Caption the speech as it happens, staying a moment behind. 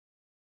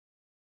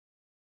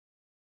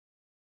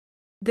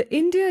The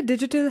India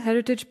Digital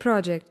Heritage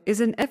Project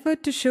is an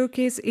effort to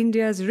showcase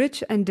India's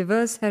rich and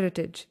diverse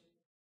heritage.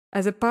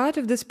 As a part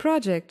of this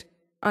project,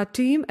 our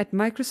team at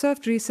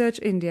Microsoft Research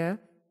India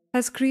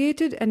has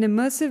created an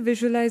immersive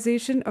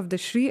visualization of the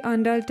Sri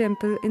Andal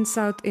Temple in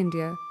South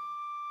India.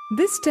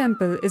 This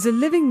temple is a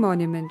living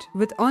monument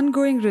with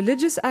ongoing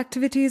religious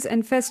activities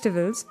and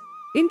festivals,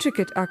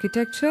 intricate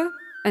architecture,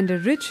 and a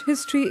rich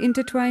history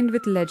intertwined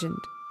with legend.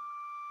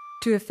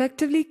 To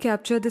effectively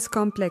capture this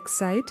complex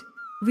site,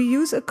 we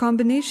use a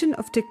combination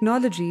of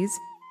technologies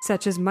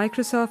such as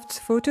Microsoft's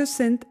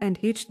Photosynth and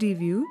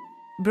HDView,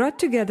 brought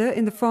together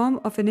in the form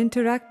of an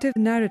interactive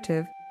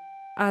narrative,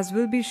 as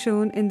will be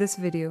shown in this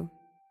video.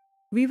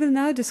 We will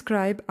now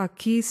describe our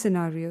key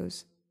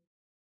scenarios.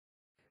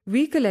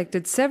 We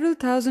collected several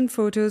thousand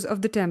photos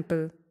of the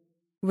temple.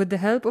 With the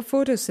help of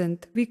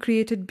Photosynth, we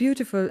created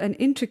beautiful and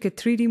intricate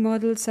 3D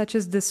models such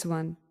as this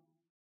one.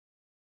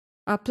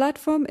 Our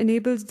platform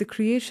enables the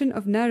creation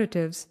of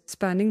narratives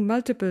spanning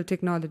multiple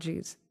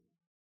technologies.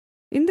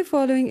 In the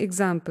following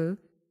example,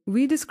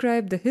 we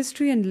describe the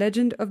history and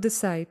legend of the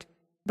site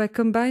by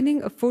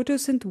combining a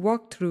Photosynth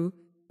walkthrough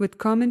with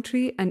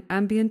commentary and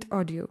ambient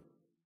audio.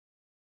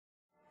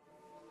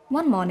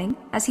 One morning,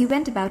 as he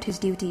went about his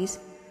duties,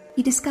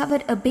 he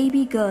discovered a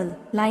baby girl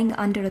lying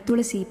under a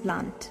tulsi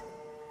plant,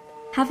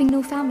 having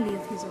no family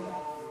of his own.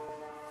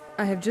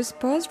 I have just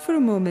paused for a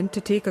moment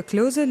to take a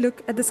closer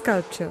look at the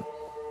sculpture.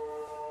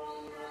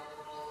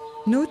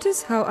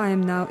 Notice how I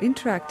am now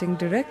interacting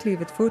directly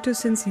with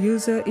Photosynth's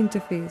user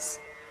interface.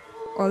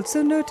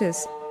 Also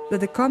notice that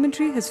the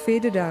commentary has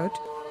faded out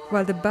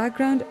while the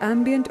background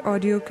ambient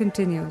audio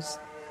continues.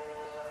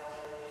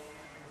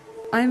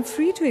 I am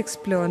free to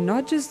explore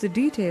not just the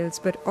details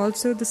but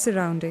also the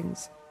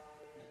surroundings.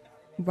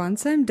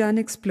 Once I am done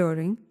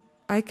exploring,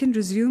 I can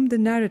resume the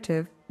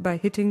narrative by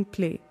hitting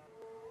play.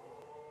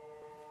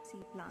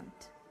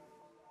 Plant.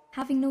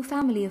 Having no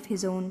family of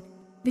his own,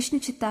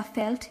 Vishnuchitta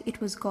felt it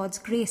was God's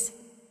grace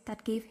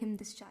that gave him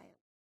this child.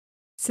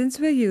 Since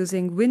we're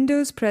using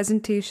Windows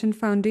Presentation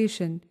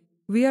Foundation,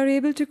 we are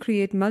able to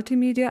create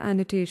multimedia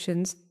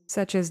annotations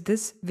such as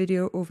this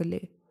video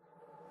overlay.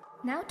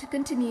 Now to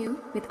continue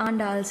with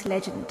Andal's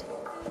legend.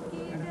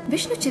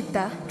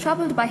 Vishnuchitta,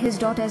 troubled by his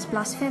daughter's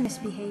blasphemous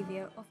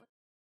behavior of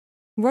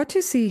What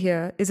you see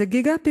here is a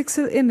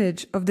gigapixel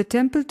image of the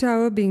temple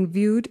tower being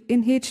viewed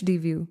in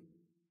HDView.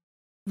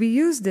 We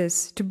use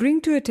this to bring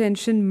to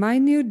attention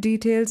minute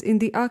details in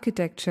the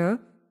architecture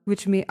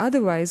which may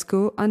otherwise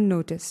go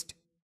unnoticed.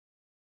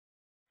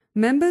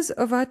 Members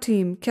of our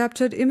team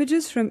captured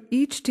images from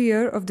each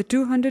tier of the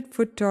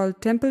 200-foot tall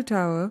temple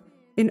tower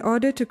in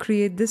order to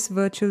create this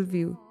virtual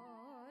view.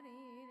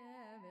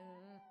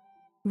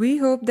 We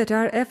hope that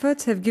our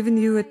efforts have given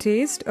you a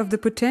taste of the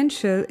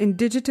potential in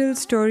digital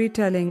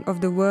storytelling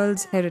of the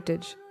world's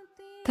heritage.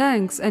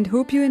 Thanks, and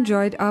hope you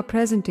enjoyed our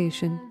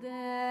presentation.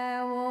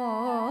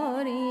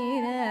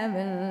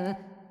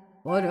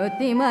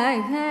 ஒருத்தி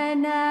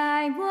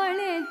மகனாய்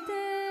ஒளித்து